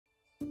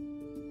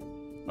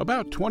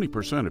About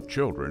 20% of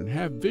children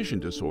have vision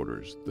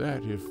disorders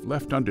that, if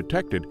left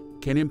undetected,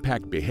 can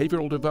impact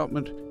behavioral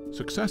development,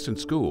 success in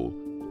school,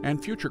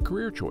 and future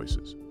career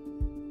choices.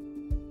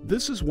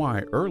 This is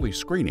why early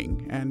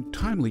screening and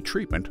timely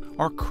treatment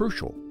are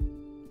crucial.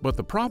 But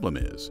the problem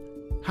is,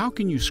 how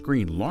can you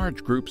screen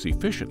large groups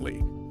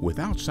efficiently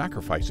without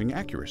sacrificing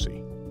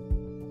accuracy?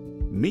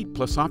 Meet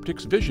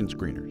Plusoptix Vision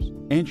Screeners,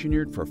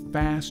 engineered for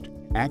fast,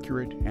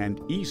 accurate,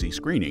 and easy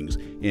screenings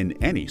in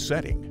any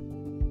setting.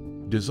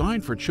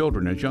 Designed for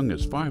children as young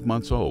as 5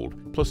 months old,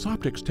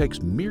 Plusoptix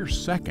takes mere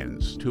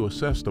seconds to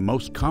assess the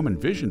most common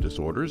vision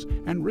disorders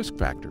and risk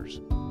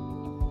factors.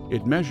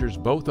 It measures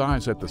both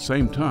eyes at the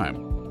same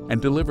time and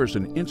delivers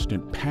an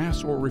instant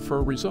pass or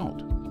refer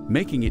result,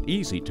 making it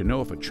easy to know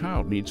if a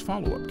child needs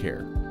follow-up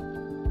care.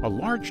 A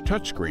large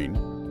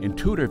touchscreen,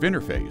 intuitive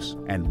interface,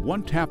 and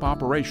one-tap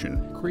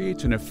operation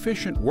creates an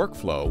efficient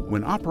workflow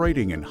when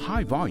operating in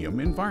high-volume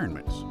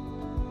environments.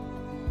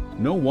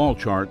 No wall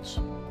charts,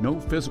 no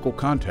physical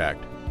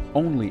contact,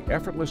 only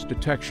effortless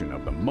detection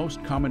of the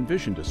most common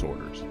vision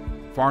disorders: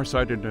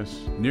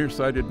 farsightedness,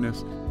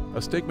 nearsightedness,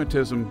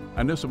 astigmatism,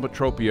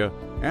 anisometropia,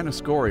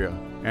 aniscoria,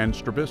 and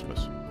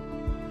strabismus.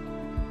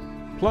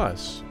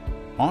 Plus,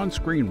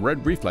 on-screen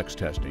red reflex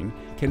testing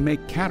can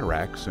make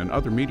cataracts and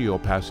other media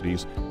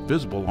opacities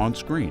visible on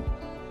screen.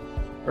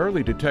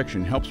 Early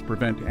detection helps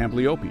prevent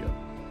amblyopia,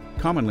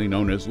 commonly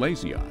known as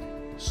lazy eye,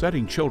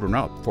 setting children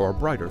up for a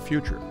brighter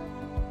future.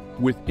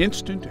 With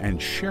instant and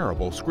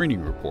shareable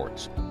screening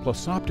reports,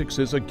 Plusoptix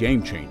is a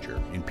game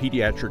changer in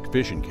pediatric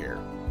vision care.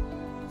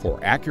 For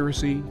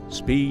accuracy,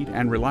 speed,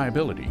 and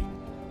reliability,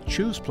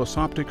 choose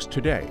Plusoptix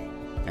today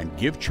and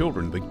give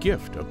children the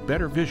gift of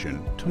better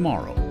vision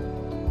tomorrow.